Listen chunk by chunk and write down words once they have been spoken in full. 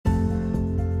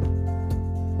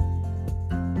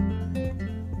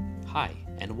Hi,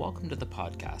 and welcome to the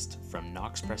podcast from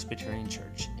Knox Presbyterian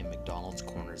Church in McDonald's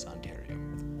Corners, Ontario.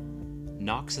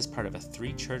 Knox is part of a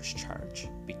three-church charge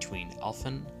between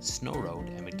Elphin, Snow Road,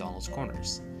 and McDonald's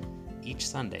Corners. Each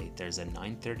Sunday, there's a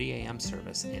 9:30 a.m.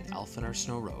 service in Elphin or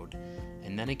Snow Road,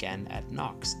 and then again at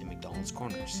Knox in McDonald's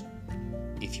Corners.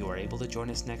 If you are able to join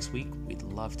us next week, we'd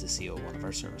love to see you at one of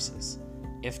our services.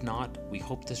 If not, we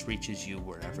hope this reaches you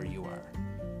wherever you are.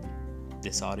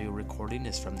 This audio recording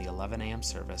is from the 11 a.m.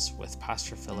 service with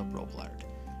Pastor Philip Robillard.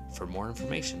 For more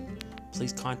information,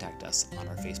 please contact us on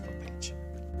our Facebook page.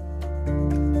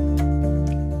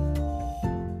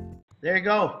 There you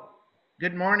go.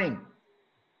 Good morning.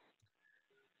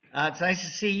 It's nice to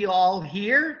see you all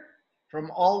here from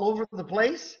all over the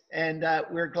place, and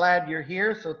we're glad you're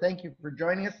here. So thank you for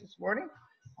joining us this morning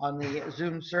on the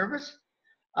Zoom service.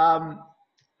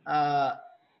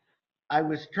 I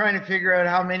was trying to figure out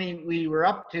how many we were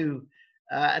up to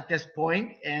at this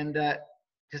point, and to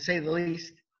say the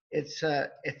least, it's a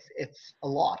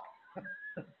lot.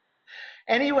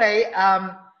 Anyway,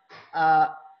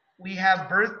 we have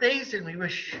birthdays, and we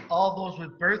wish all those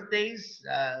with birthdays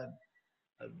a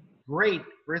great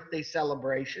birthday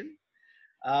celebration.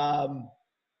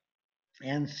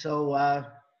 And so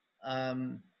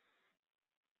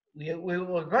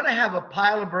we're going to have a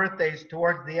pile of birthdays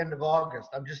towards the end of August.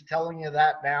 I'm just telling you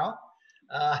that now.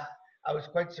 I was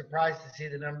quite surprised to see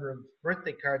the number of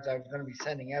birthday cards I was going to be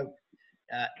sending out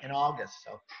in August.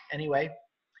 So anyway,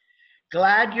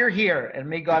 glad you're here, and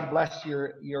may God bless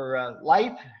your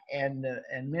life and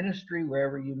ministry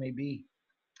wherever you may be.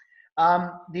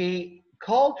 The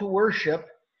call to worship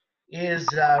is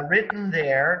written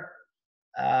there.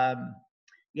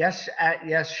 Yes,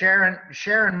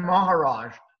 Sharon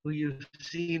Maharaj, who you've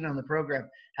seen on the program,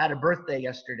 had a birthday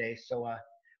yesterday. So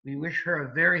we wish her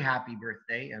a very happy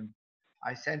birthday, and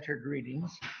I sent her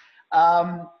greetings.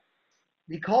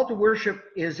 The call to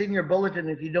worship is in your bulletin.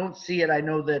 If you don't see it, I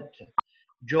know that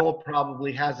Joel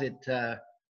probably has it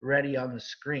ready on the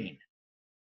screen.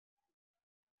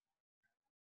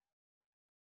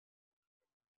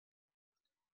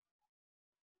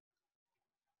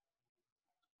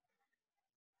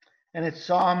 And it's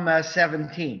Psalm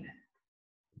 17.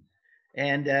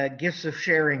 And gifts of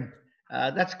sharing.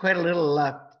 That's quite a little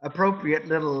appropriate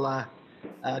little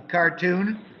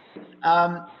cartoon.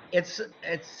 It's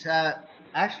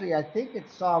actually, I think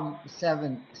it's Psalm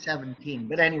 17,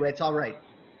 but anyway, it's all right.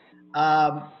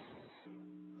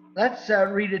 Let's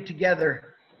read it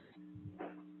together.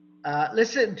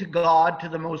 Listen to God, to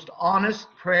the most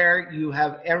honest prayer you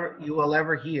will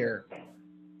ever hear.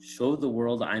 Show the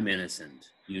world I'm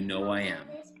innocent. You know I am.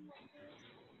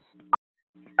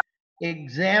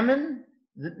 Examine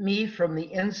me from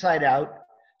the inside out.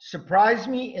 Surprise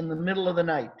me in the middle of the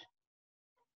night.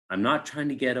 I'm not trying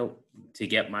to get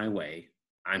my way.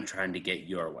 I'm trying to get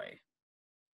your way.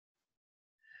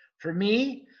 For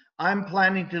me, I'm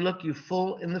planning to look you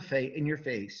full in your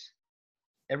face.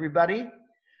 Everybody,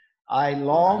 I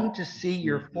long to see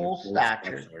your full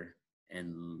stature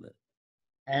and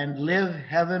live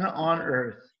heaven on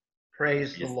earth.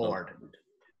 Praise the Lord.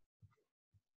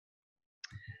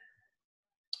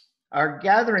 Our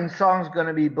gathering song is going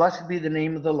to be Blessed Be the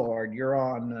Name of the Lord. You're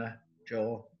on,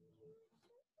 Joel.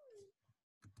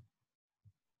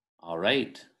 All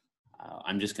right.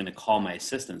 I'm just going to call my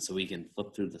assistant so we can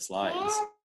flip through the slides.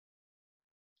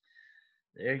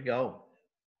 There you go.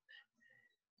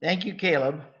 Thank you,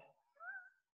 Caleb.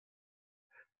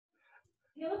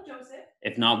 Caleb Joseph.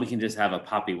 If not, we can just have a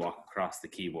puppy walk across the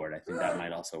keyboard. I think that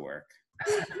might also work.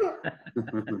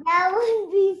 That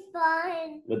would be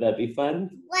fun. Would that be fun?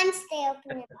 Once they open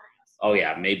their eyes. Oh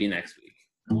yeah, maybe next week.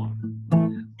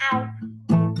 Ow.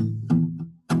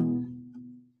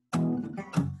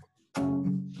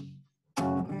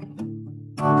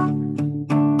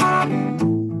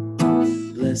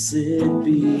 Blessed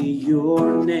be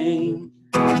your name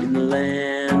in the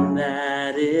land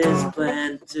that is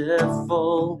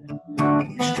plentiful.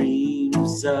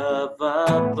 Streams of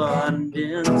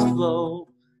abundance flow.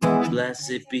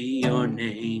 Blessed be your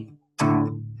name.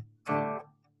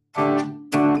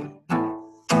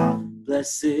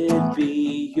 Blessed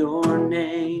be your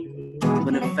name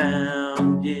when I'm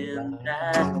found in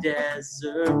that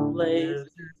desert place.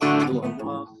 Though I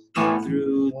walk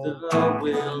through the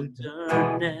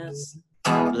wilderness,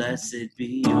 blessed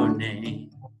be your name.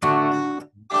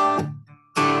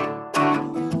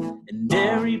 And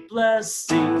every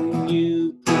blessing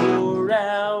you pour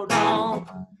out, I'll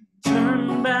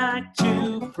turn back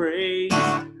to praise.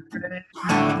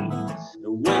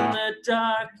 When the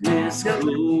darkness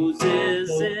closes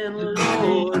in,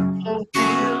 Lord,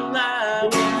 still I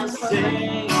will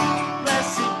sing.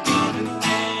 Blessed be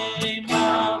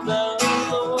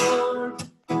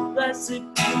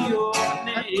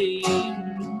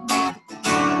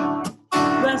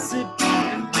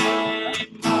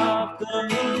of the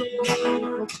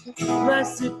Lord.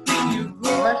 Blessed be your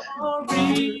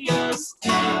glorious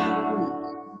name.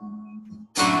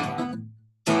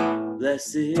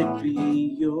 Blessed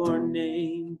be your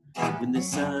name when the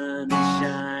sun is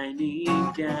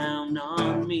shining down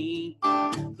on me.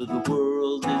 Though the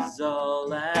world is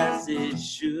all as it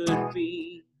should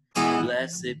be,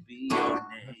 blessed be your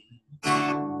name.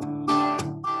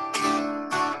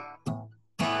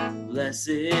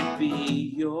 Blessed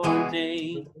be your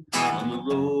name on the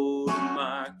road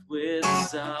marked with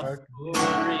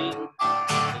suffering,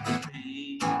 the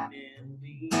pain and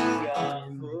the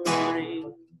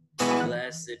offering.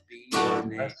 Blessed be your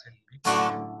name.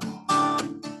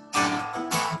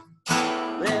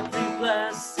 Every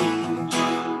blessing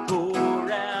you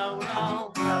pour out,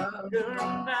 I'll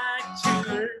turn back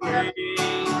to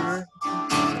praise.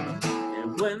 And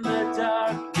when the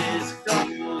darkness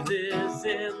closes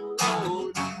in,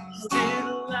 Lord,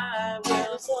 still I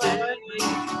will say,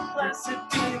 blessed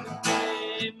be the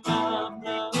name of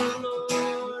the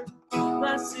Lord.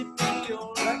 Blessed be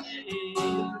your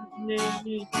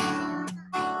name.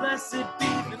 Blessed be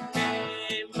the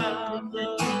name of the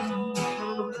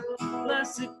Lord.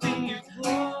 Blessed be your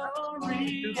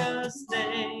glorious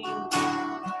name.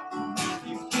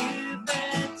 You give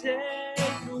and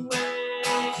take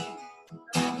away.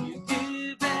 You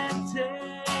give and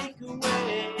take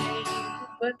away.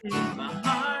 My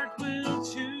heart will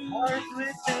choose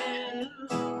you.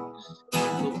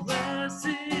 So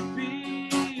blessed be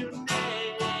your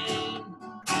name.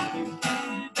 You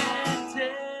give and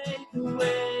take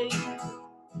away.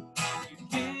 You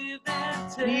give and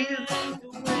take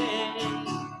away.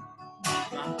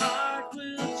 My heart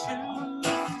will choose to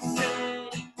say,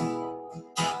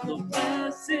 oh,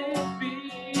 blessed be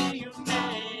your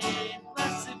name.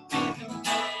 Blessed be the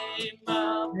name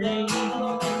of the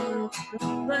Lord.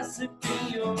 Blessed be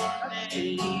your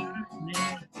name.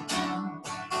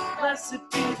 Blessed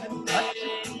be the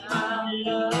name of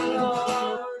the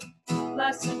Lord.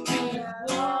 Blessed be your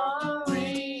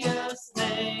glorious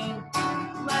name.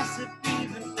 Blessed be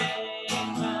the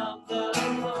name of the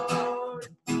Lord.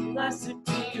 Blessed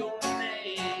be your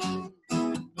name.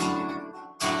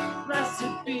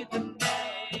 Blessed be the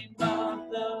name of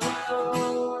the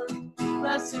Lord.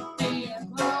 Blessed be your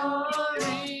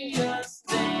glorious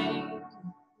name.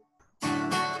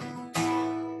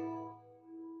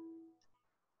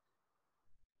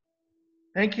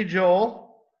 Thank you, Joel.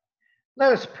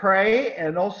 Let us pray,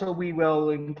 and also we will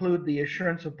include the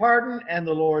assurance of pardon and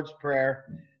the Lord's Prayer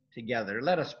together.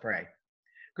 Let us pray.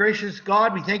 Gracious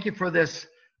God, we thank you for this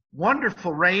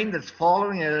wonderful rain that's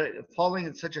falling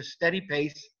at such a steady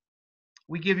pace.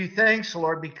 We give you thanks,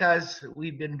 Lord, because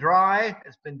we've been dry.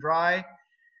 It's been dry.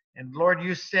 And Lord,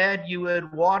 you said you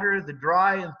would water the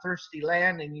dry and thirsty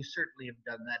land, and you certainly have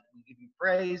done that. We give you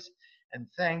praise and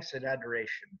thanks and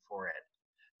adoration for it.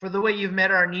 For the way you've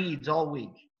met our needs all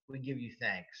week, we give you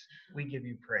thanks. We give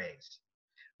you praise.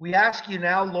 We ask you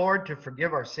now, Lord, to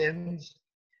forgive our sins,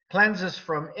 cleanse us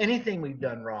from anything we've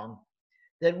done wrong,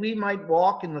 that we might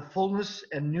walk in the fullness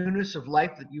and newness of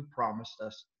life that you promised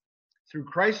us. Through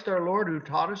Christ our Lord, who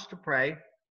taught us to pray,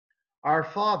 Our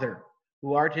Father,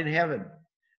 who art in heaven,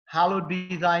 hallowed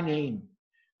be thy name.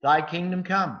 Thy kingdom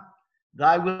come,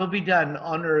 thy will be done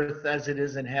on earth as it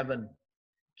is in heaven.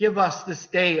 Give us this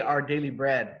day our daily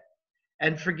bread,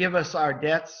 and forgive us our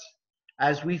debts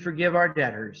as we forgive our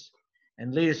debtors.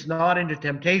 And lead us not into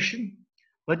temptation,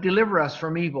 but deliver us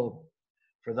from evil.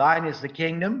 For thine is the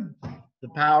kingdom, the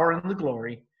power, and the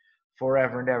glory,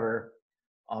 forever and ever.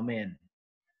 Amen.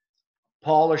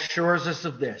 Paul assures us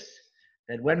of this,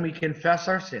 that when we confess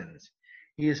our sins,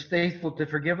 he is faithful to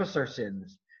forgive us our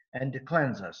sins and to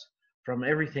cleanse us from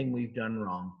everything we've done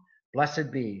wrong.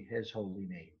 Blessed be his holy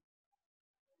name.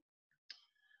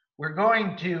 We're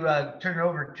going to turn it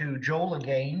over to Joel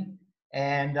again,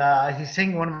 and he's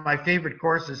singing one of my favorite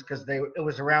choruses because it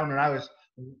was around when I was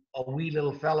a wee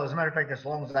little fellow. As a matter of fact, as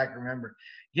long as I can remember.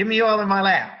 Give me oil in my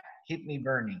lamp, keep me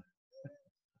burning.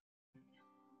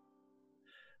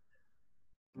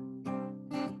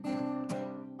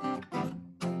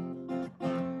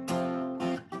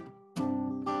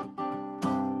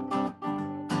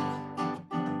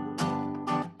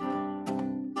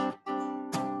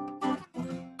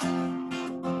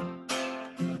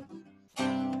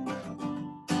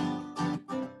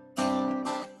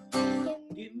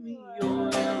 Give me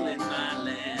oil in my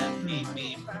lamp, keep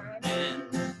me burning.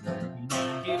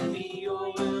 Give me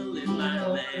oil in my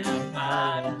lamp,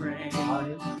 I pray.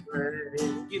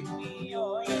 Give me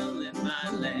oil in my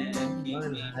lamp, keep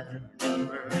me burning,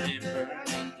 burning,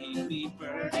 burning. Keep me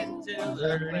burning till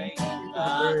the break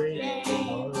of day.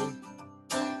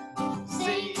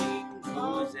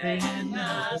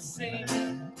 Hosanna, sing.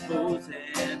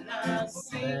 Hosanna,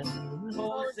 sing.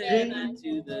 Hosanna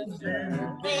to the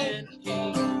servant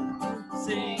king.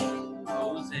 Sing,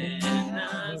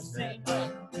 Hosanna, sing.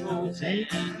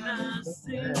 Hosanna,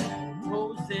 sing.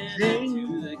 Hosanna to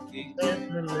the king.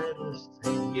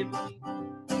 Give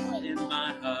me in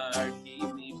my heart,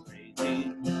 keep me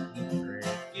praising.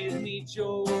 Give me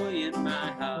joy in my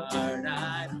heart,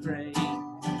 I pray.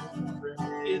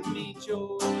 Give me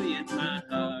joy in my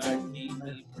heart, keep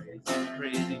me praising,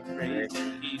 praising,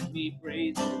 praising. Keep me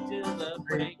praising till the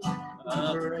break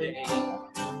of day.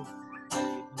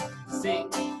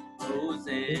 Sing,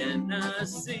 Hosanna,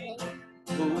 sing.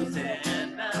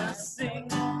 Hosanna, sing.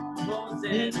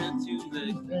 Hosanna to the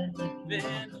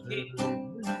King.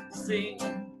 Sing,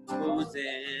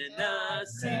 Hosanna,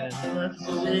 sing.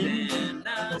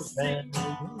 Hosanna, sing.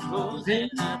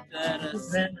 Hosanna, let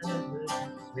us sing.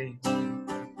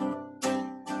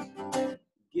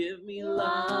 Give me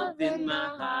love in my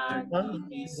heart, keep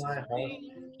me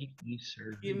serving.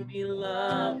 Give me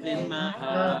love in my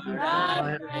heart,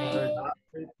 I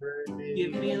pray.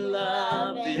 Give me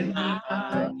love in my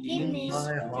heart, keep me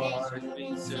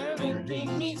serving, serving,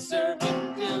 keep me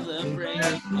serving till the break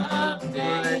of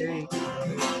day.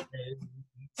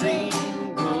 Sing,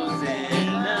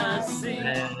 Hosanna, sing.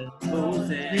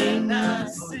 Hosanna,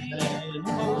 sing.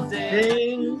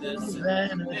 Hosanna to the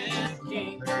servant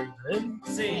king.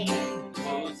 Sing,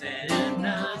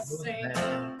 Hosanna, sing.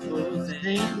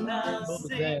 Hosanna,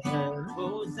 sing.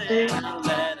 Hosanna,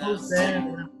 let us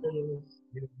sing.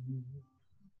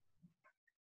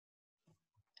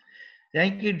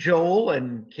 Thank you, Joel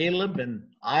and Caleb and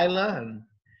Isla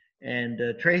and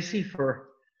Tracy for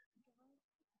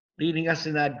leading us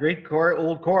in that great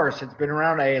old chorus. It's been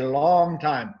around a long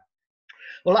time.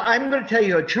 Well, I'm going to tell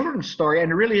you a children's story,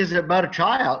 and it really is about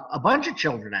a bunch of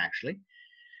children, actually.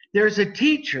 There's a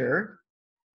teacher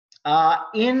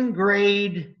in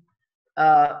grade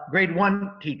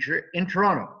 1 teacher in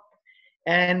Toronto.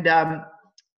 And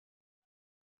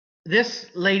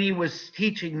this lady was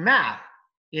teaching math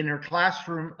in her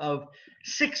classroom of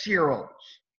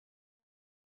 6-year-olds.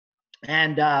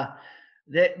 And a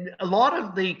lot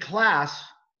of the class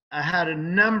had a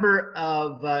number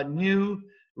of new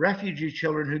refugee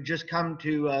children who'd just come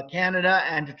to Canada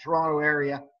and to Toronto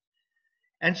area.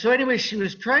 And so anyway, she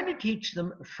was trying to teach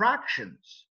them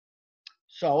fractions.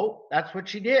 So that's what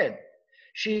she did.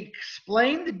 She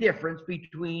explained the difference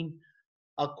between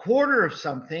a quarter of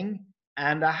something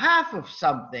and a half of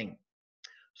something.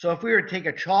 So if we were to take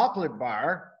a chocolate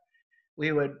bar,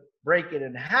 we would break it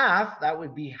in half. That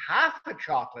would be half a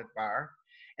chocolate bar.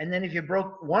 And then if you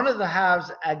broke one of the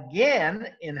halves again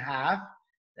in half,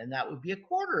 then that would be a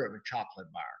quarter of a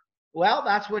chocolate bar. Well,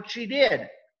 that's what she did.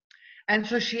 And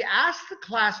so she asked the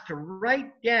class to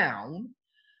write down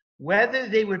whether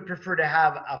they would prefer to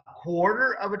have a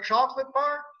quarter of a chocolate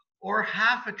bar or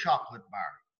half a chocolate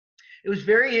bar. It was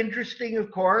very interesting, of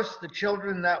course. The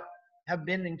children that have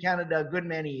been in Canada a good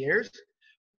many years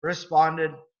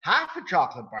responded half a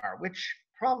chocolate bar, which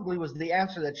probably was the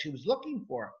answer that she was looking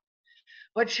for.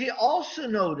 But she also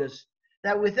noticed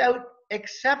that without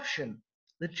exception,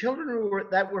 the children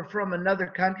that were from another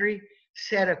country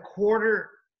said a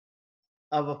quarter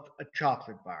of a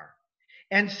chocolate bar.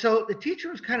 And so the teacher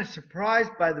was kind of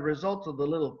surprised by the results of the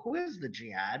little quiz that she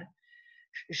had.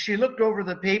 She looked over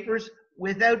the papers.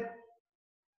 Without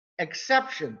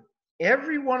exception,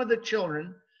 every one of the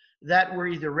children that were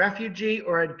either refugee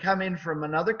or had come in from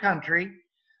another country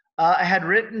had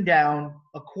written down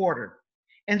a quarter.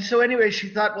 And so anyway, she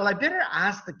thought, well, I better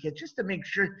ask the kids just to make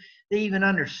sure they even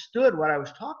understood what I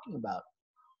was talking about.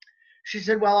 She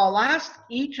said, well, I'll ask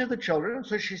each of the children.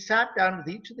 So she sat down with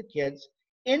each of the kids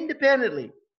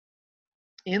independently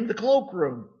in the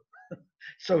cloakroom,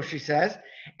 so she says,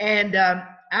 and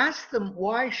asked them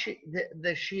why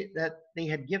that they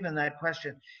had given that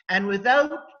question. And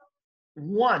without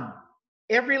one,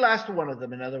 every last one of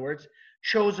them, in other words,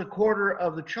 chose a quarter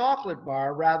of the chocolate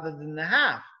bar rather than the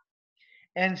half.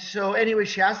 And so anyway,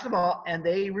 she asked them all, and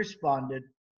they responded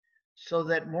so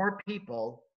that more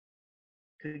people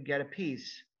could get a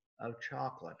piece of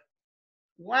chocolate.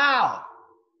 Wow.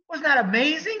 Wasn't that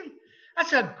amazing?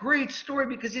 That's a great story,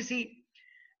 because you see,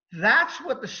 that's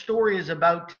what the story is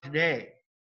about today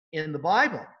in the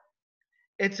Bible.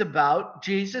 It's about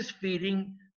Jesus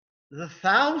feeding the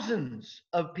thousands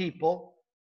of people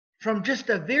from just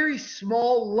a very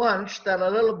small lunch that a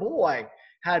little boy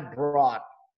had brought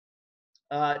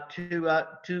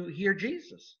to hear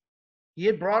Jesus. He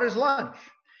had brought his lunch,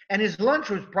 and his lunch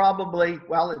was probably,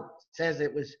 well, it says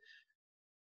it was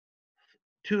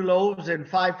 2 loaves and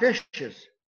 5 fishes,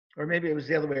 or maybe it was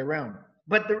the other way around.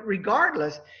 But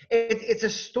regardless, it's a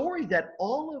story that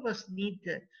all of us need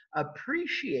to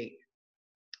appreciate,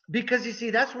 because you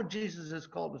see, that's what Jesus has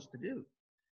called us to do,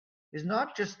 is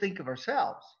not just think of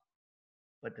ourselves,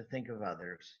 but to think of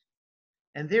others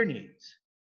and their needs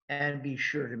and be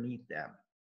sure to meet them.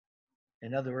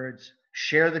 In other words,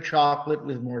 share the chocolate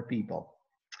with more people.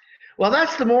 Well,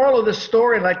 that's the moral of the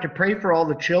story. I'd like to pray for all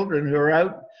the children who are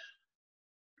out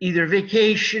either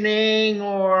vacationing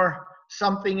or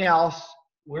something else.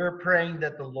 We're praying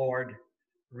that the Lord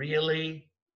really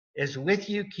is with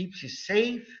you, keeps you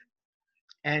safe,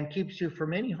 and keeps you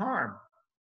from any harm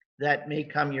that may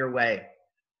come your way.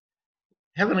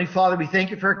 Heavenly Father, we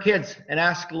thank you for our kids and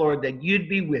ask, Lord, that you'd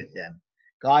be with them.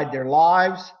 Guide their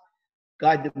lives,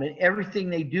 guide them in everything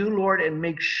they do, Lord, and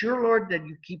make sure, Lord, that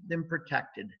you keep them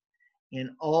protected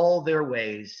in all their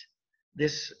ways,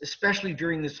 this, especially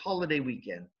during this holiday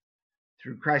weekend.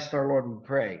 Through Christ our Lord, we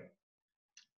pray.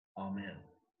 Amen.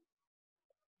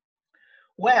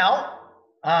 Well,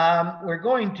 we're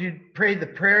going to pray the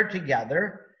prayer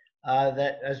together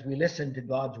that as we listen to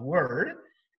God's word,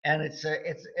 and it's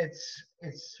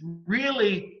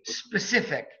really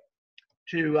specific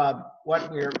to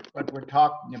what we're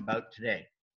talking about today.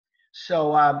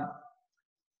 So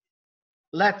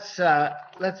let's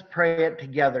pray it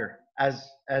together as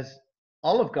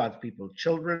all of God's people,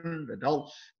 children,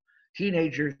 adults,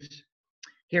 teenagers.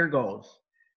 Here goes.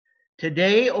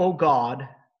 Today, O God,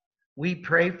 we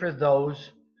pray for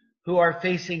those who are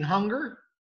facing hunger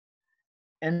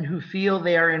and who feel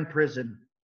they are in prison.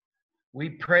 We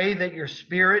pray that your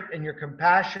spirit and your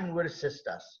compassion would assist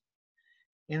us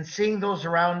in seeing those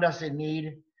around us in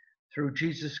need. Through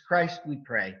Jesus Christ, we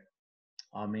pray.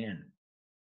 Amen.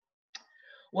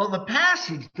 Well, the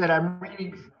passage that I'm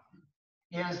reading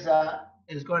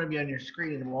is going to be on your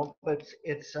screen in a moment, but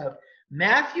it's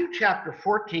Matthew chapter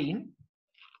 14,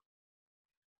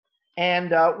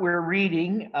 and we're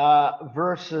reading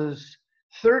verses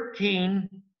 13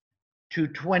 to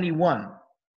 21.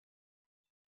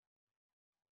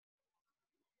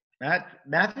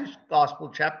 Matthew's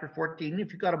Gospel, chapter 14.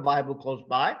 If you've got a Bible close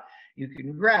by, you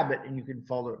can grab it and you can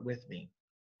follow it with me.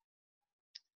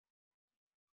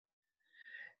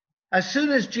 As soon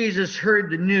as Jesus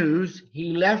heard the news,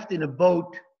 he left in a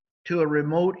boat to a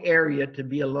remote area to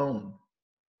be alone.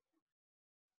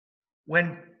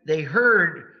 When they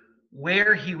heard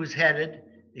where he was headed,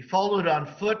 they followed on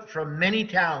foot from many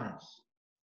towns.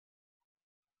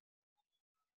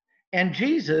 And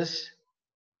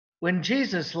when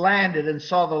Jesus landed and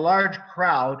saw the large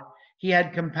crowd, he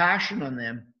had compassion on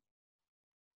them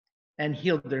and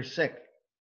healed their sick.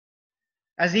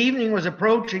 As evening was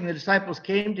approaching, the disciples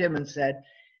came to him and said,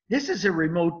 "This is a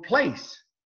remote place.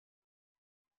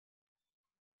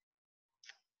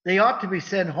 They ought to be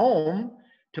sent home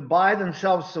to buy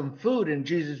themselves some food." And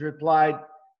Jesus replied,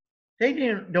 "They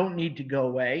don't need to go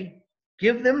away.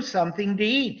 Give them something to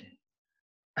eat."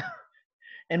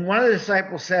 And one of the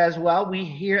disciples says, "Well, we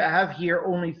have here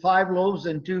only 5 loaves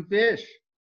and 2 fish.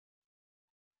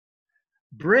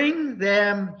 Bring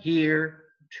them here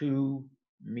to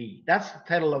me." That's the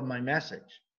title of my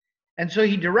message. And so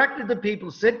he directed the people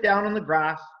to sit down on the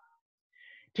grass,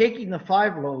 taking the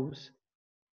 5 loaves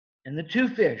and the 2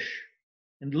 fish,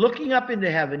 and looking up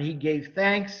into heaven, he gave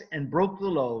thanks and broke the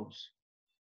loaves.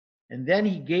 And then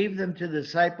he gave them to the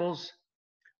disciples.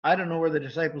 I don't know where the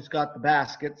disciples got the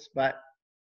baskets, but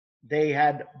they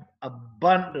had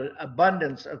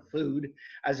abundance of food.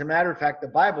 As a matter of fact, the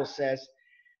Bible says,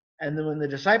 and then when the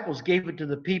disciples gave it to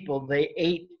the people, they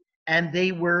ate and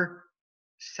they were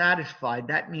satisfied.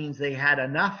 That means they had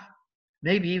enough,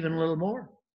 maybe even a little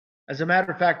more. As a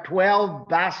matter of fact, 12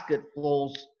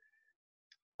 basketfuls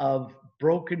of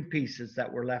broken pieces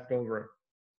that were left over.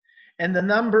 And the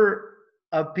number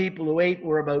of people who ate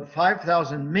were about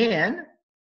 5,000 men,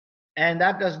 and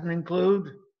that doesn't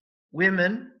include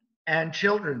women and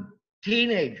children,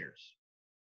 teenagers.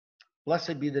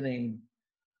 Blessed be the name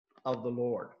of the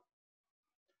Lord.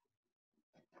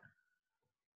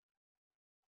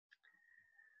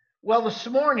 Well, this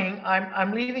morning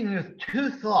I'm leaving you with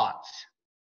 2 thoughts,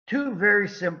 2 very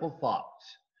simple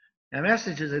thoughts. My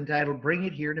message is entitled, "Bring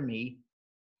It Here to Me."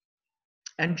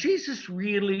 And Jesus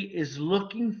really is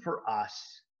looking for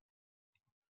us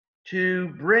to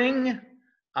bring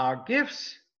our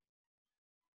gifts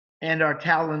and our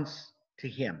talents to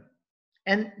him.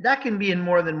 And that can be in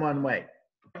more than one way.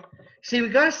 See, we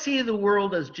got to see the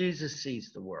world as Jesus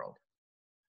sees the world.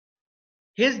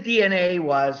 His DNA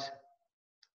was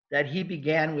that he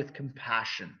began with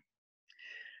compassion.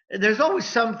 There's always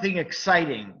something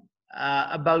exciting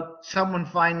about someone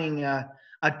finding a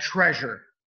treasure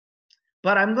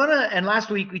But and last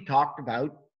week we talked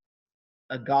about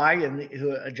a guy,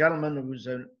 a gentleman who was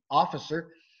an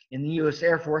officer in the U.S.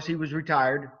 Air Force. He was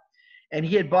retired, and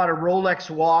he had bought a Rolex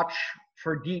watch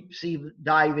for deep sea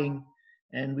diving,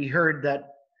 and we heard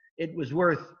that it was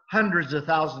worth hundreds of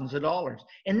thousands of dollars.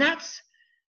 And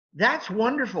that's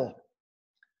wonderful.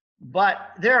 But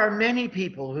there are many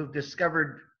people who've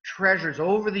discovered treasures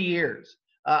over the years.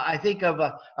 I think of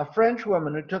a French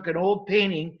woman who took an old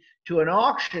painting to an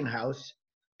auction house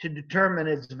to determine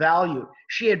its value.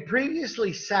 She had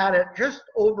previously sat it just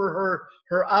over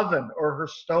her oven or her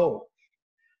stove,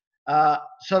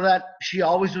 so that she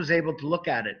always was able to look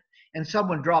at it. And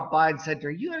someone dropped by and said to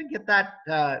her, "You got to get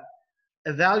that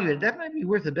evaluated. That might be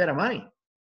worth a bit of money."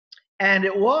 And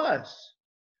it was.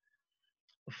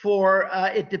 For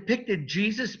it depicted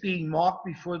Jesus being mocked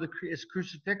before his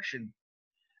crucifixion.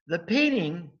 The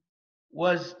painting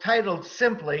was titled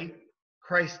simply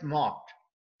 "Christ Mocked."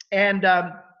 And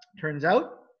turns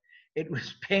out it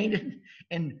was painted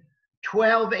in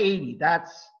 1280.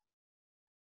 That's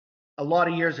a lot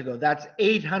of years ago. That's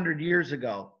 800 years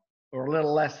ago, or a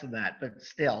little less than that, but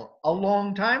still a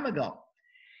long time ago.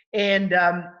 And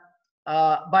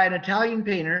by an Italian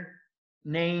painter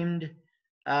named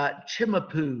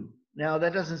Cimabue. Now,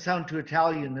 that doesn't sound too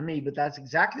Italian to me, but that's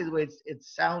exactly the way it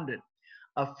sounded.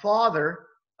 A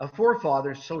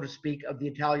forefather, so to speak, of the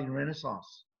Italian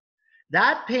Renaissance.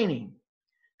 That painting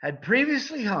had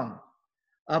previously hung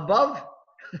above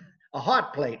a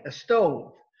hot plate, a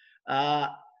stove.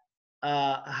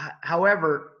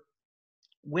 However,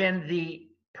 when the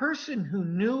person who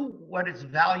knew what its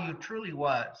value truly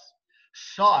was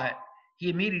saw it, he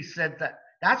immediately said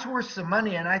that's worth some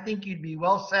money, and I think you'd be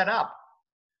well set up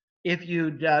if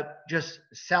you'd just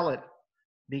sell it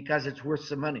because it's worth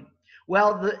some money.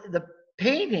 Well, the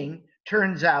painting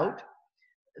turns out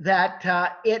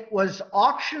that it was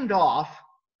auctioned off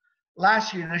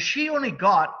last year. Now, she only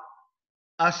got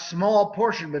a small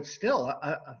portion, but still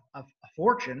a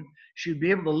fortune. She'd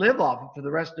be able to live off it for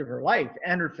the rest of her life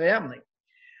and her family.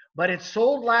 But it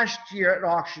sold last year at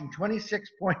auction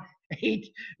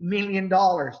 $26.8 million.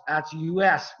 That's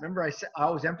US. Remember, I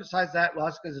always emphasize that. Well,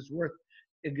 that's because it's worth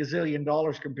a gazillion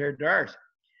dollars compared to ours.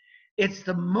 It's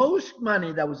the most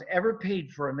money that was ever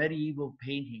paid for a medieval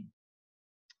painting.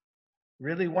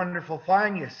 Really wonderful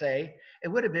find, you say. It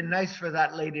would have been nice for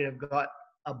that lady to have got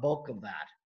a bulk of that,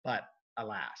 but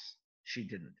alas, she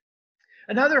didn't.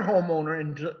 Another homeowner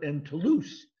in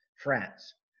Toulouse,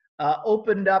 France,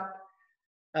 opened up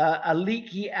a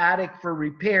leaky attic for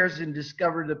repairs and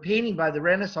discovered a painting by the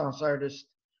Renaissance artist,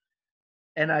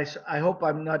 and I hope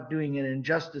I'm not doing an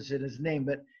injustice in his name,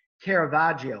 but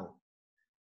Caravaggio.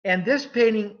 And this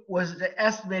painting was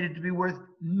estimated to be worth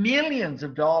millions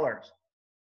of dollars.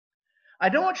 I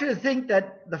don't want you to think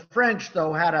that the French,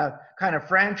 though, had a kind of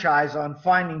franchise on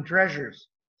finding treasures.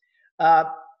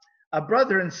 A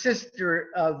brother and sister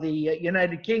of the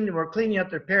United Kingdom were cleaning up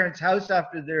their parents' house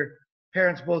after their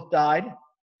parents both died.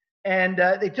 And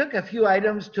they took a few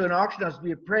items to an auction house to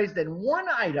be appraised. And one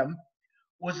item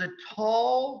was a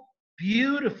tall,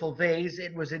 beautiful vase.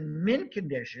 It was in mint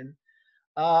condition.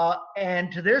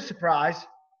 And to their surprise,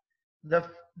 the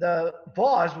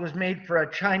vase was made for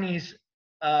a Chinese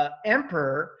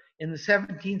emperor in the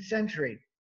 17th century.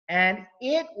 And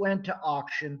it went to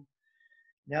auction.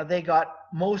 Now, they got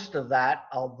most of that,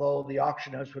 although the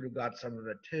auction house would have got some of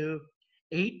it too.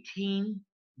 $18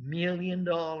 million.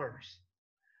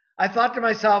 I thought to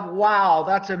myself, wow,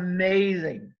 that's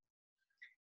amazing.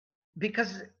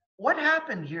 Because what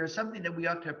happened here is something that we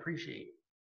ought to appreciate.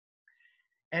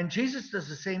 And Jesus does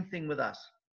the same thing with us.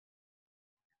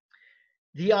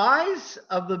 The eyes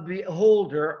of the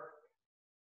beholder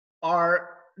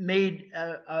are made,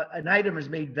 an item is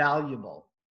made valuable,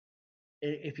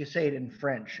 if you say it in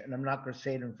French, and I'm not going to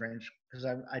say it in French because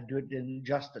I do it in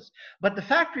justice. But the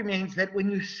fact remains that when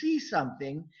you see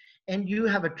something and you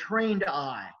have a trained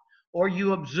eye, or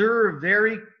you observe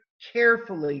very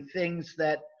carefully things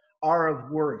that are of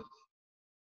worth,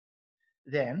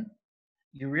 then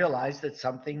you realize that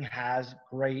something has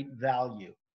great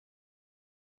value.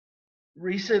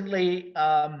 Recently,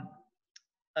 some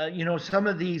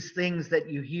of these things that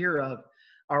you hear of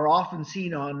are often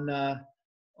seen on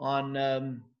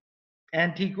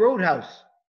Antique Roadhouse,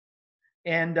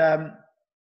 and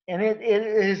it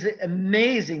is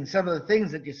amazing some of the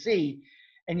things that you see,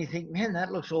 and you think, man,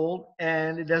 that looks old,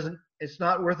 and it's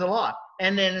not worth a lot.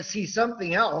 And then you see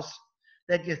something else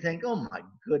that you think, oh my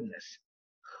goodness,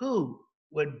 who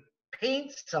would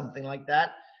paint something like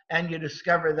that? And you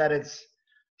discover that it's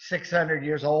 600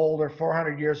 years old or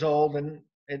 400 years old, and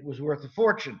it was worth a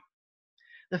fortune.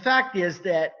 The fact is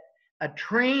that a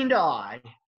trained eye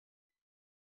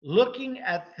looking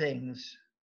at things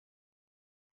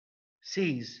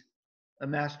sees a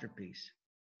masterpiece.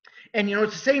 And you know,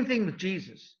 it's the same thing with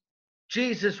Jesus.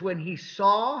 Jesus, when he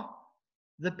saw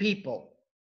the people,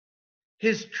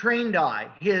 his trained eye,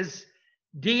 his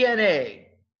DNA,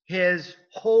 his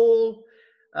whole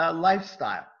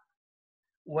lifestyle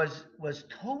was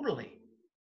totally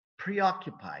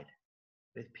preoccupied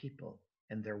with people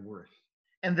and their worth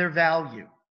and their value.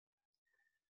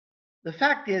 The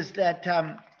fact is that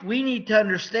we need to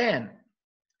understand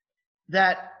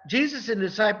that Jesus and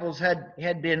disciples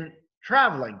had been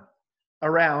traveling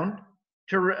around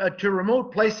to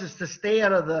remote places to stay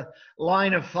out of the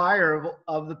line of fire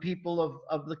of the people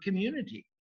of the community.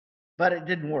 But it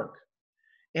didn't work.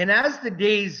 And as the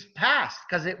days passed,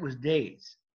 because it was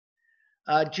days,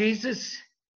 Jesus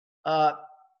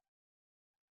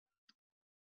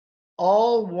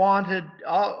wanted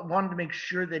to make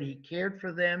sure that he cared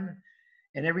for them.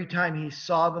 And every time he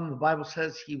saw them, the Bible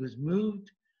says he was moved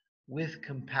with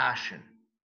compassion.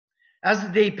 As the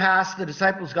day passed, the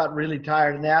disciples got really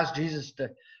tired and they asked Jesus to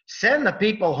send the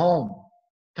people home.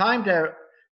 Time to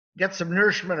get some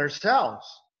nourishment ourselves.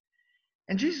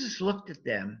 And Jesus looked at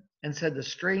them and said the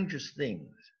strangest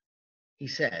things. He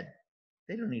said,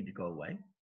 they don't need to go away.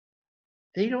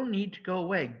 They don't need to go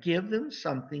away. Give them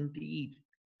something to eat.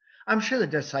 I'm sure the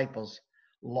disciples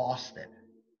lost it.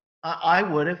 I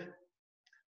would have.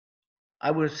 I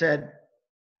would have said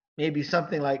maybe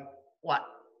something like, what?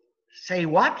 Say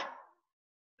what?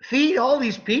 Feed all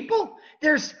these people?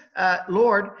 There's,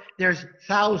 Lord, there's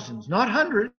thousands, not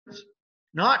hundreds,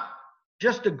 not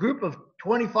just a group of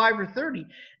 25 or 30.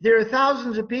 There are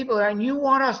thousands of people and you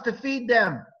want us to feed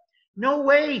them. No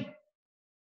way.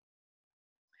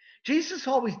 Jesus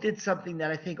always did something that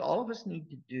I think all of us need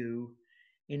to do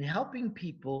in helping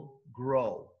people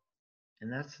grow.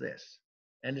 And that's this.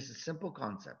 And it's a simple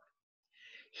concept.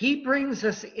 He brings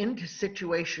us into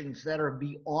situations that are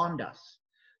beyond us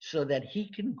so that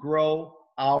he can grow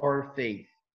our faith.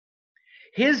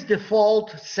 His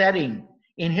default setting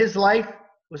in his life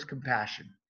was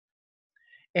compassion.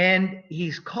 And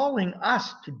he's calling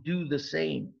us to do the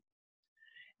same.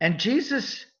 And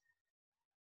Jesus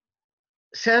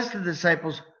says to the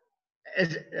disciples,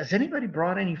 has anybody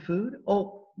brought any food?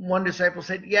 Oh, one disciple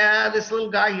said, yeah, this little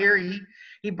guy here,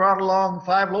 he brought along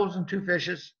 5 loaves and 2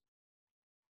 fishes.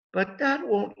 But that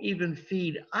won't even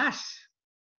feed us,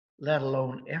 let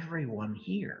alone everyone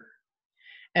here.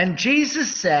 And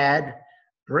Jesus said,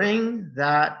 bring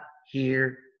that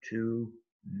here to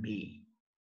me.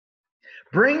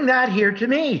 Bring that here to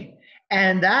me.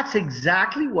 And that's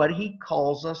exactly what he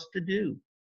calls us to do.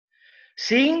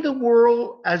 Seeing the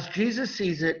world as Jesus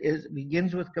sees it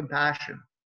begins with compassion.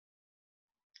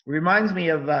 Reminds me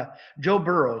of Joe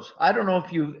Burrows. I don't know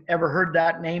if you've ever heard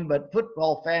that name, but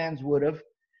football fans would have.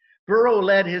 Burrow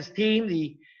led his team,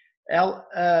 the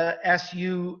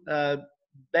LSU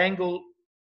Bengal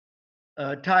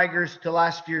Tigers, to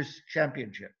last year's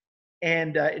championship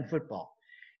and in football.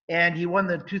 And he won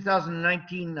the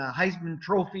 2019 Heisman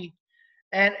Trophy.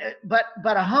 And but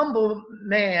a humble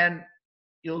man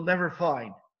you'll never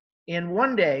find. And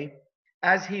one day,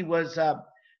 as he was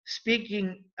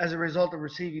speaking as a result of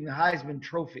receiving the Heisman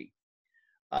Trophy,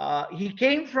 he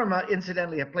came from,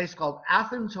 incidentally, a place called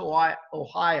Athens,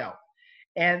 Ohio.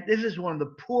 And this is one of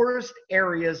the poorest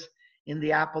areas in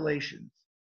the Appalachians.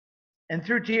 And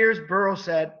through tears, Burrow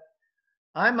said,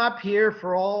 I'm up here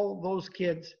for all those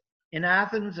kids in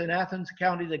Athens and Athens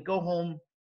County that go home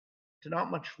to not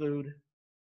much food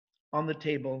on the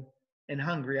table and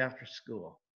hungry after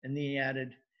school. And then he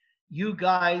added, you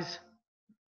guys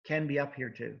can be up here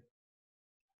too.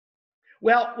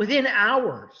 Well, within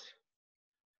hours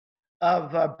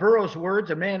of Burrow's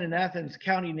words, a man in Athens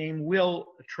County named Will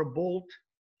Trabolt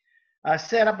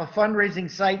set up a fundraising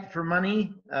site for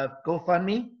money,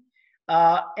 GoFundMe,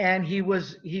 and he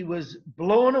was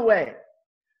blown away.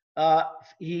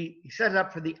 He set it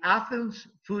up for the Athens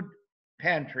Food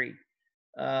Pantry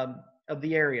of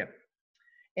the area,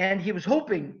 and he was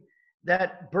hoping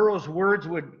that Burrow's words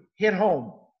would hit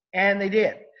home, and they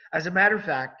did. As a matter of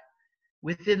fact,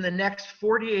 within the next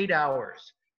 48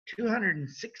 hours,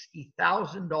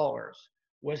 $260,000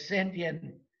 was sent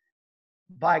in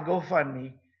by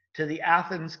GoFundMe to the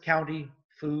Athens County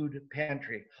Food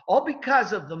Pantry, all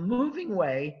because of the moving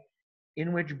way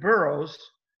in which Burrows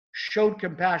showed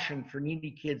compassion for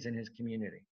needy kids in his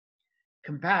community.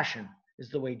 Compassion is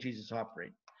the way Jesus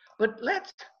operates. But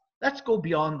let's go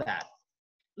beyond that.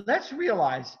 Let's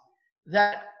realize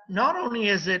that not only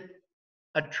is it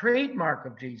a trademark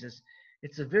of Jesus,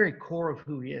 it's the very core of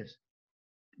who he is.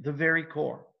 The very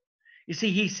core. You see,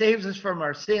 he saves us from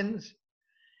our sins,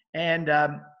 and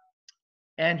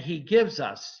he gives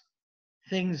us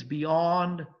things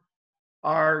beyond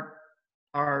our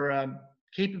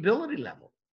capability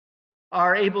level,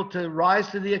 are able to rise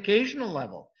to the occasional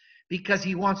level, because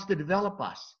he wants to develop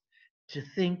us to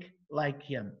think like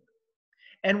him.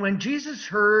 And when Jesus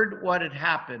heard what had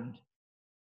happened,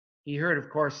 he heard, of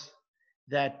course,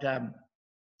 that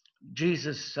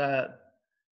Jesus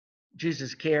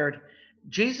cared.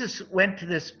 Jesus went to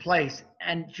this place,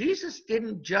 and Jesus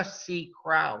didn't just see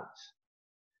crowds.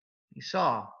 He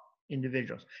saw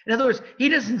individuals. In other words, he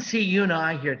doesn't see you and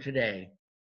I here today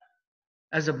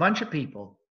as a bunch of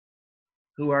people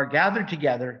who are gathered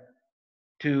together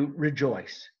to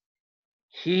rejoice.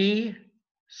 He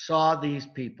saw these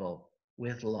people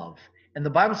with love. And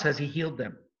the Bible says he healed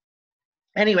them.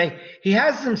 Anyway, he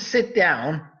has them sit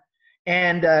down,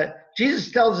 and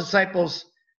Jesus tells the disciples,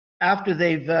 after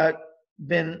they've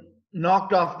been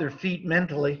knocked off their feet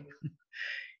mentally,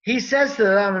 he says to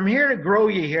them, I'm here to grow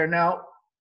you here. Now,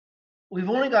 we've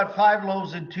only got 5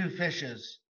 loaves and 2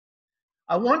 fishes.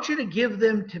 I want you to give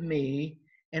them to me,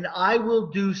 and I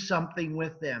will do something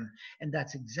with them. And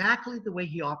that's exactly the way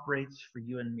he operates for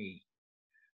you and me.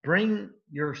 Bring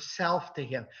yourself to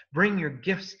him. Bring your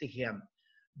gifts to him.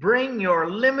 Bring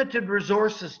your limited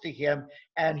resources to him,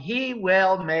 and he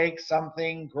will make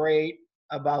something great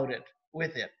about it,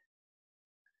 with it.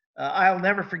 I'll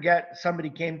never forget, somebody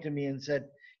came to me and said,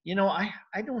 you know,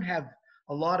 I don't have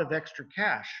a lot of extra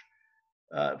cash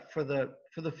for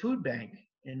the food bank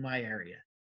in my area.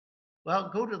 Well,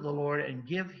 go to the Lord and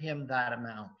give him that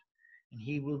amount, and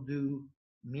he will do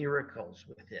miracles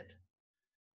with it.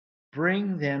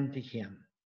 Bring them to him.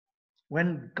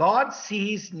 When God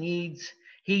sees needs,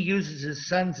 he uses his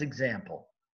son's example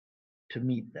to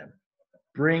meet them.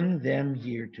 Bring them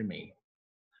here to me.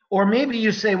 Or maybe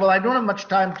you say, well, I don't have much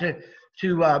time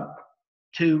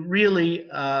to really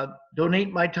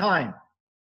donate my time.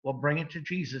 Well, bring it to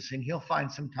Jesus, and he'll find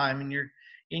some time in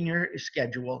your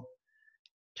schedule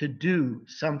to do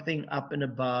something up and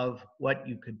above what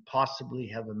you could possibly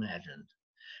have imagined.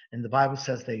 And the Bible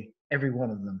says every one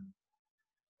of them,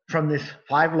 from this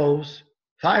 5 loaves,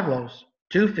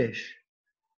 2 fish,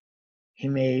 he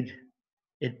made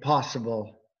it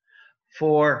possible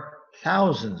for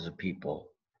thousands of people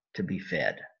to be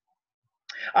fed.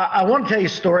 I want to tell you a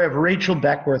story of Rachel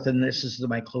Beckworth, and this is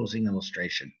my closing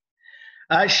illustration.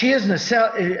 She isn't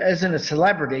a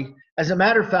celebrity. As a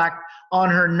matter of fact, on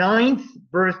her 9th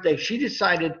birthday, she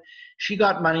decided she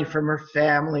got money from her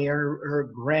family,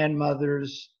 her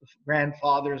grandmothers,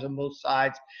 grandfathers on both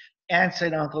sides, aunts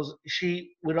and uncles.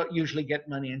 She would usually get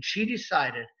money, and she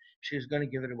decided she was going to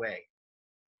give it away.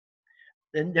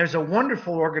 Then there's a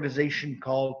wonderful organization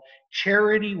called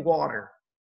Charity Water.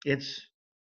 It's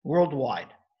worldwide.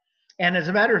 And as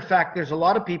a matter of fact, there's a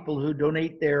lot of people who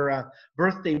donate their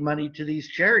birthday money to these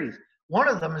charities. One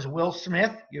of them is Will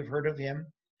Smith. You've heard of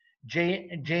him.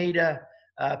 Jada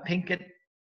Pinkett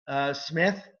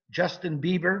Smith, Justin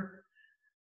Bieber,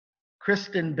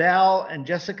 Kristen Bell, and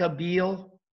Jessica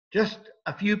Biel. Just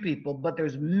a few people, but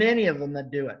there's many of them that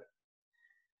do it.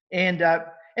 And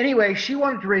anyway, she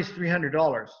wanted to raise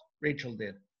 $300. Rachel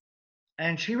did.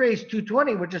 And she raised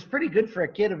 $220, which is pretty good for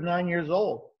a kid of 9 years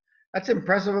old. That's an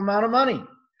impressive amount of money.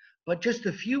 But just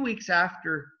a few weeks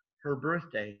after her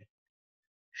birthday,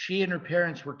 she and her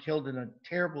parents were killed in a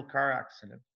terrible car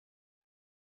accident.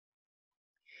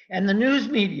 And the news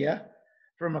media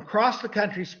from across the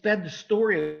country spread the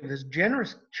story of this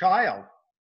generous child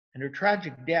and her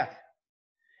tragic death.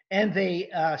 And they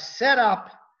set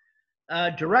up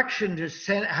a direction to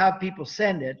have people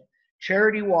send it,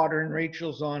 Charity Water in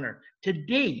Rachel's honor. To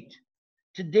date,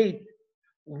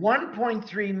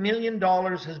 $1.3 million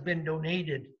has been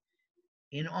donated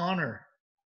in honor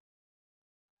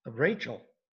of Rachel.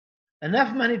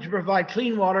 Enough money to provide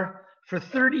clean water for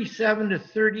 37 to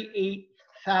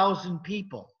 38,000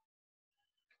 people.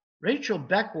 Rachel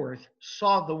Beckworth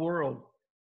saw the world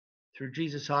through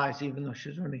Jesus' eyes, even though she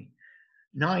was only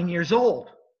 9 years old.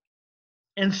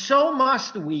 And so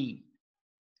must we.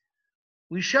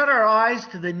 We shut our eyes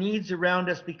to the needs around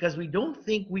us because we don't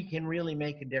think we can really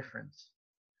make a difference.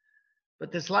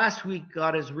 But this last week,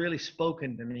 God has really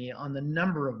spoken to me on the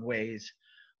number of ways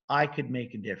I could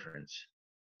make a difference.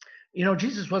 You know,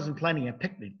 Jesus wasn't planning a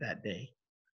picnic that day.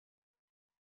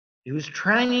 He was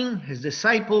training his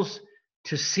disciples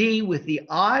to see with the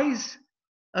eyes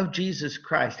of Jesus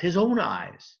Christ, his own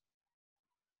eyes,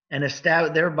 and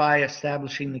thereby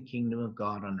establishing the kingdom of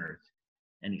God on earth.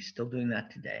 And he's still doing that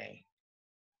today.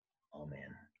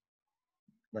 Amen.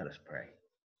 Let us pray.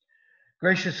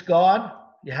 Gracious God,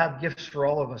 you have gifts for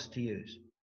all of us to use.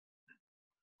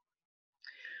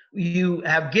 You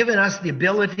have given us the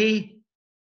ability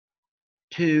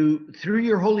to, through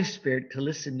your Holy Spirit, to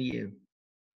listen to you.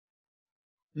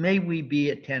 May we be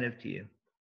attentive to you.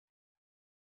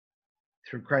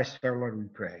 Through Christ our Lord, we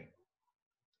pray.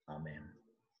 Amen.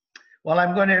 Well,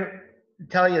 I'm going to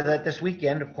tell you that this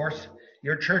weekend, of course,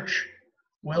 your church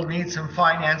will need some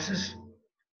finances,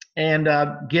 and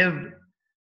give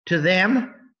to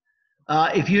them.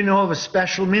 If you know of a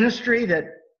special ministry that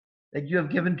you have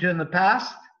given to in the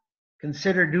past,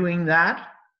 consider doing that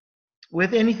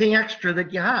with anything extra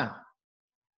that you have.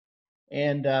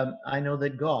 And I know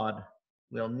that God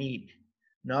will meet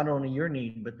not only your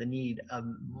need, but the need of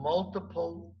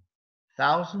multiple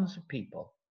thousands of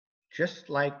people, just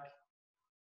like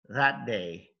that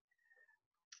day,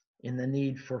 in the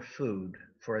need for food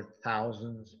for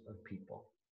thousands of people.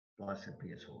 Blessed be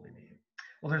his holy name.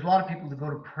 Well, there's a lot of people to go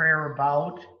to prayer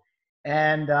about,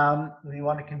 and we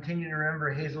want to continue to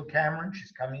remember Hazel Cameron.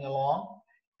 She's coming along.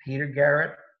 Peter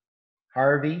Garrett,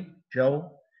 Harvey,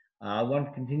 Joe. I want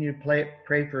to continue to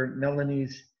pray for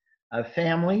Melanie's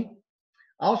family.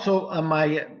 Also,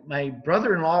 my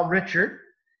brother-in-law, Richard,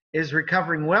 is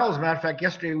recovering well. As a matter of fact,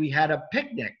 yesterday we had a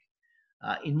picnic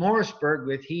in Morrisburg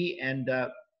with he and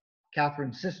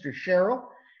Catherine's sister, Cheryl.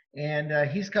 And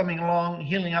he's coming along,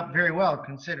 healing up very well,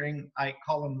 considering I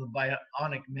call him the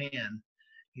bionic man.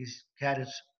 He's had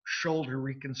his shoulder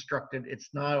reconstructed.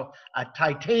 It's now a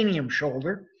titanium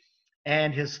shoulder,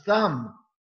 and his thumb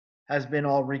has been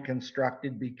all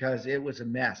reconstructed because it was a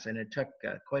mess, and it took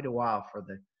quite a while for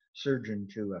the surgeon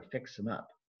to fix him up.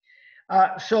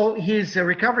 So he's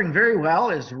recovering very well.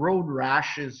 His road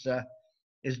rash is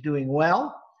doing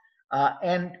well,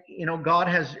 and you know, God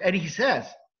has, and he says,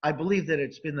 I believe that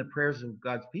it's been the prayers of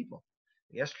God's people.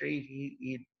 Yesterday,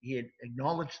 he had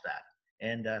acknowledged that,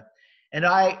 and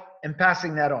I am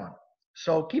passing that on.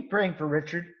 So keep praying for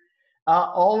Richard.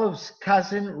 Olive's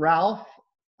cousin Ralph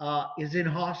is in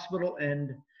hospital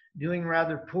and doing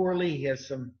rather poorly. He has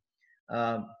some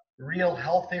real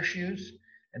health issues,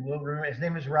 and we'll remember, his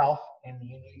name is Ralph, and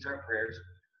he needs our prayers.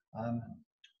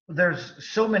 There's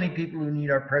so many people who need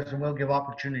our prayers, and we'll give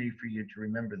opportunity for you to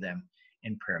remember them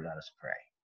in prayer. Let us pray.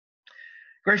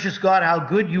 Gracious God, how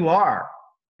good you are.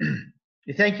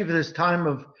 We thank you for this time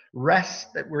of rest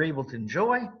that we're able to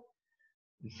enjoy.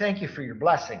 We thank you for your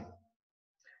blessing.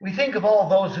 We think of all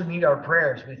those who need our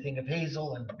prayers. We think of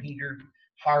Hazel and Peter,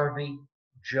 Harvey,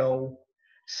 Joe,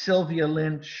 Sylvia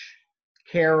Lynch,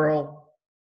 Carol,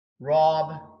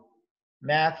 Rob,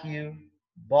 Matthew,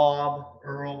 Bob,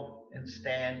 Earl, and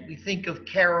Stan. We think of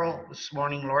Carol this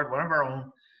morning, Lord, one of our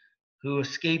own, who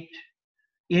escaped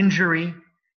injury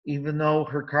even though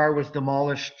her car was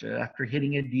demolished after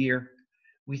hitting a deer.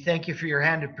 We thank you for your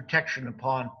hand of protection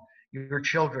upon your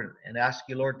children, and ask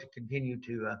you, Lord, to continue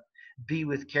to be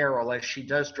with Carol as she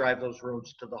does drive those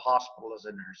roads to the hospital as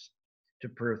a nurse to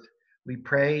Perth. We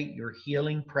pray your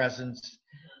healing presence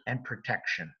and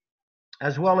protection,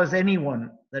 as well as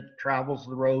anyone that travels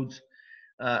the roads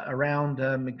around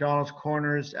McDonald's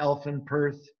Corners, Elphin,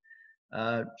 Perth,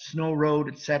 Snow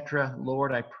Road, etc.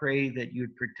 Lord, I pray that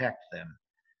you'd protect them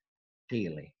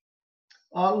daily.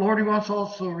 Lord, we want to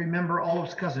also remember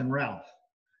Olive's cousin Ralph.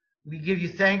 We give you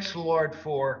thanks, Lord,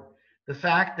 for the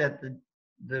fact that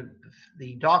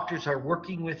the doctors are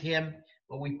working with him,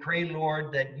 but we pray,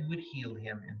 Lord, that you would heal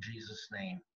him in Jesus'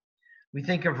 name. We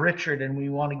think of Richard, and we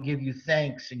want to give you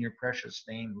thanks in your precious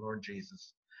name, Lord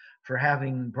Jesus, for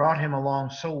having brought him along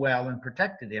so well and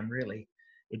protected him, really.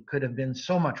 It could have been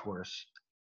so much worse.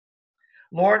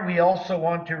 Lord, we also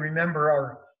want to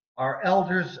remember our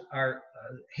elders, our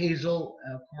Hazel,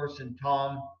 of course, and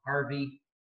Tom, Harvey,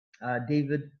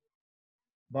 David,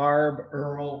 Barb,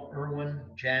 Earl, Erwin,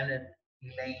 Janet,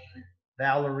 Elaine,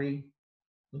 Valerie,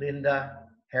 Linda,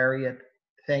 Harriet.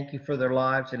 Thank you for their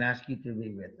lives and ask you to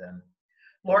be with them.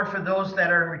 Lord, for those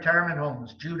that are in retirement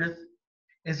homes, Judith,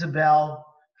 Isabel,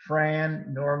 Fran,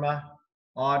 Norma,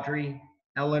 Audrey,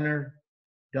 Eleanor,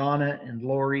 Donna, and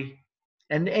Lori,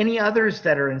 and any others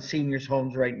that are in seniors'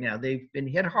 homes right now. They've been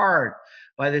hit hard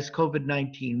by this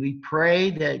COVID-19. We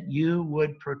pray that you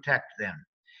would protect them,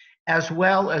 as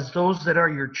well as those that are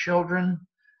your children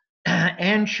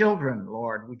and children,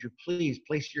 Lord. Would you please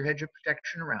place your hedge of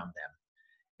protection around them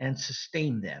and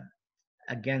sustain them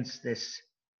against this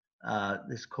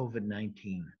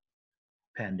COVID-19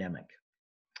 pandemic.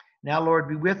 Now, Lord,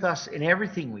 be with us in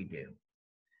everything we do.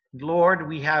 Lord,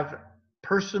 we have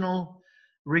personal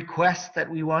requests that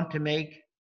we want to make.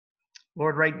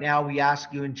 Lord, right now we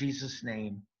ask you in Jesus'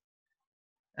 name,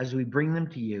 as we bring them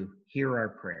to you, hear our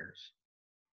prayers.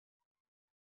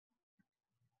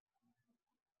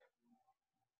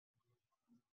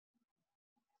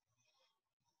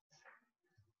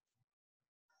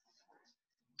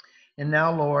 And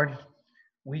now, Lord,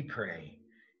 we pray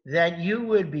that you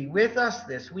would be with us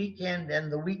this weekend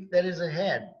and the week that is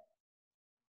ahead.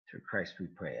 Through Christ we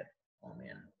pray it.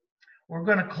 Amen. We're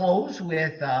going to close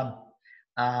with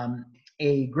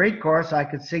a great chorus, I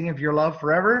Could Sing of Your Love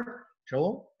Forever.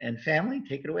 Joel and family,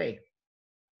 take it away.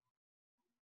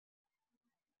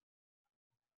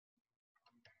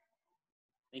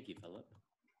 Thank you, Philip.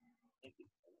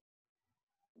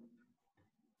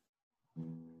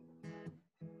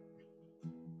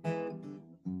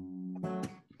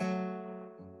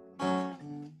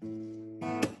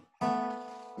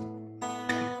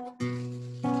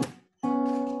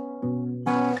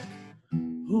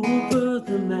 Over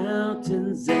the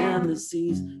mountains and the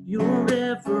seas, your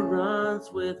river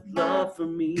runs with love for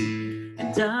me.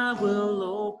 And I will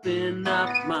open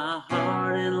up my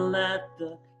heart and let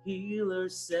the healer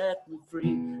set me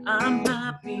free. I'm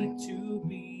happy to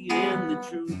be in the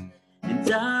truth,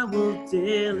 and I will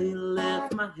daily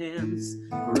lift my hands,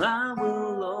 for I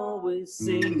will always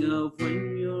sing of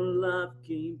when your love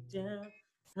came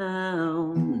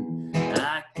down.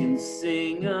 I can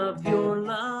sing of your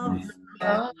love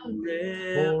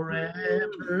forever,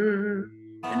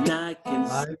 and I can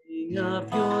sing of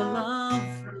your love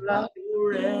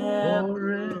forever,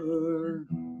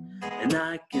 and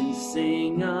I can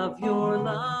sing of your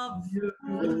love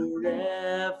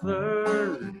forever,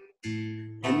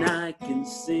 and I can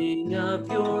sing of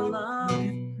your love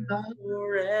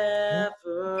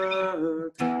forever.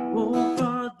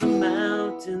 Over the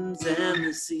mountains and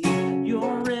the sea,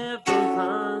 your river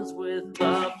runs with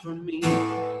love for me,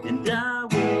 and I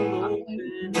will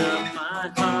open up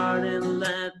my heart and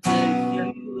let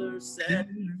the healer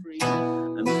set me free.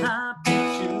 I'm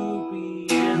happy to be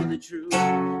in the truth,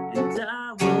 and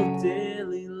I will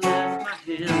daily lift my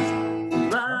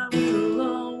hands, for I will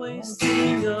always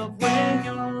sing of when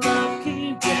your love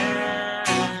came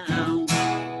down,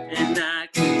 and I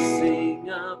can sing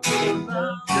of your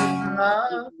love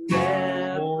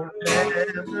forever,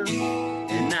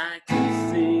 and I can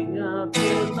sing of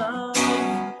your love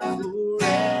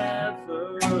forever,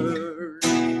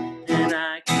 and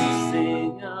I can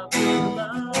sing of your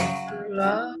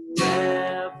love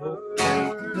forever,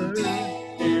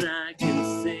 and I can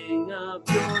sing of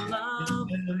your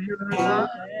love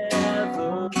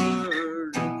forever,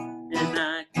 and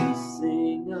I can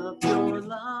sing of your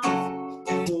love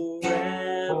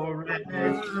forever,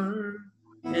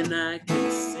 and I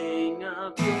can sing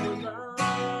of your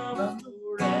love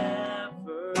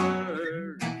forever,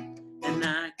 and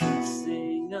I can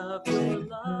sing of your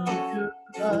love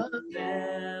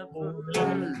forever,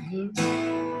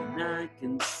 and I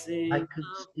can sing of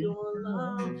your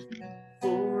love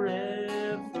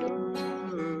forever.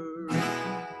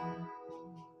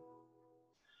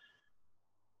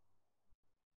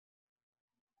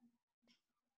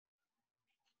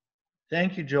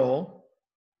 Thank you, Joel.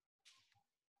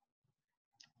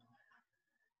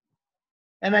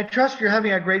 And I trust you're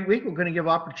having a great week. We're going to give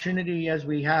opportunity, as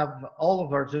we have all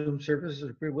of our Zoom services,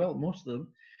 pretty well, most of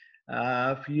them,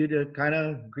 for you to kind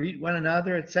of greet one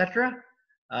another, etc.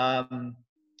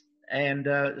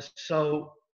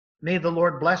 So may the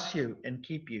Lord bless you and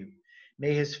keep you.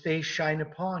 May his face shine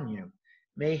upon you.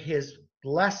 May his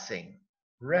blessing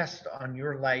rest on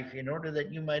your life in order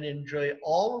that you might enjoy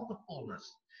all of the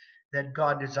fullness that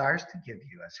God desires to give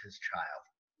you as his child.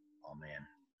 Amen.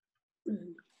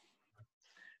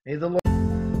 May the Lord.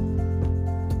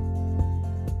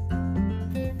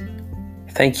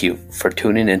 Thank you for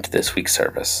tuning into this week's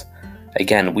service.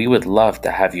 Again, we would love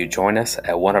to have you join us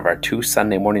at one of our 2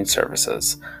 Sunday morning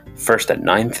services. First at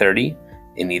 9:30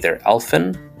 in either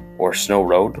Elphin or Snow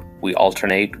Road. We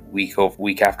alternate week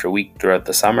after week throughout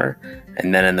the summer,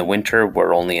 and then in the winter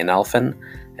we're only in Elphin,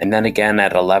 and then again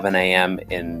at 11 a.m.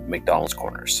 in McDonald's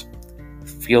Corners.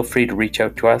 Feel free to reach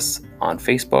out to us on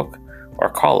Facebook or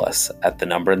call us at the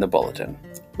number in the bulletin.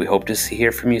 We hope to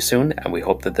hear from you soon, and we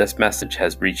hope that this message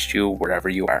has reached you wherever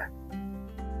you are.